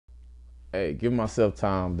Hey, give myself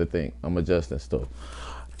time to think. I'm adjusting stuff.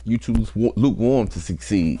 You too lukewarm to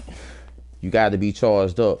succeed. You got to be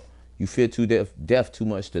charged up. You feel too deaf too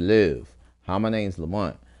much to live. Hi, my name's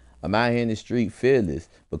Lamonte. I'm out here in the street fearless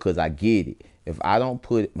because I get it. If I don't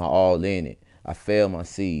put my all in it, I fail my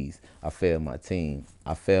C's. I fail my team.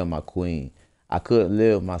 I fail my queen. I couldn't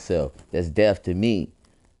live myself. That's death to me.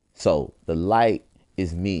 So the light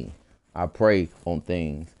is me. I pray on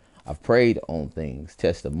things. I've prayed on things.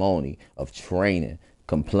 Testimony of training,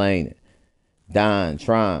 complaining, dying,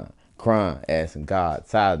 trying, crying, asking God.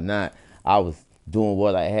 Tired or not, I was doing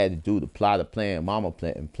what I had to do to plot a plan. Mama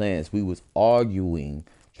planting plans. We was arguing,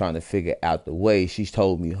 trying to figure out the way. She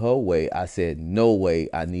told me her way. I said, no way.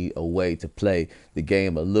 I need a way to play the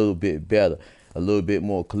game a little bit better, a little bit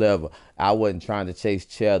more clever. I wasn't trying to chase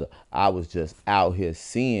cheddar. I was just out here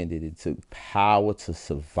seeing that it took power to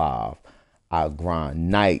survive. I grind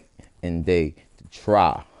night and day to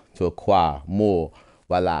try to acquire more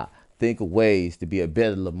while I think of ways to be a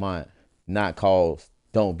better Lamont, not cause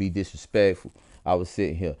don't be disrespectful. I was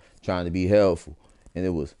sitting here trying to be helpful, and it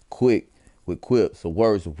was quick with quips or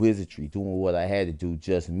words of wizardry, doing what I had to do,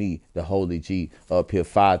 just me, the holy G, up here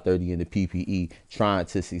 5:30 in the PPE, trying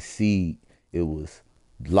to succeed. It was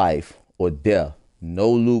life or death,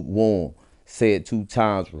 no lukewarm. Say it 2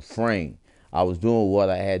 times, refrain. I was doing what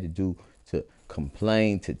I had to do to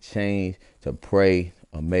complain, to change, to pray,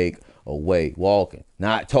 or make a way. Walking,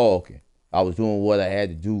 not talking. I was doing what I had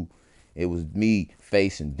to do. It was me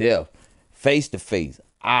facing death, face to face,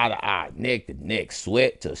 eye to eye, neck to neck,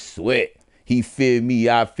 sweat to sweat. He feared me,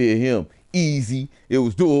 I fear him. Easy. It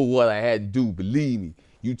was doing what I had to do. Believe me.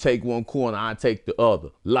 You take one corner, I take the other.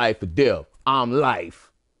 Life or death. I'm life.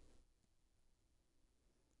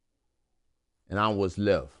 And I'm what's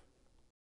left.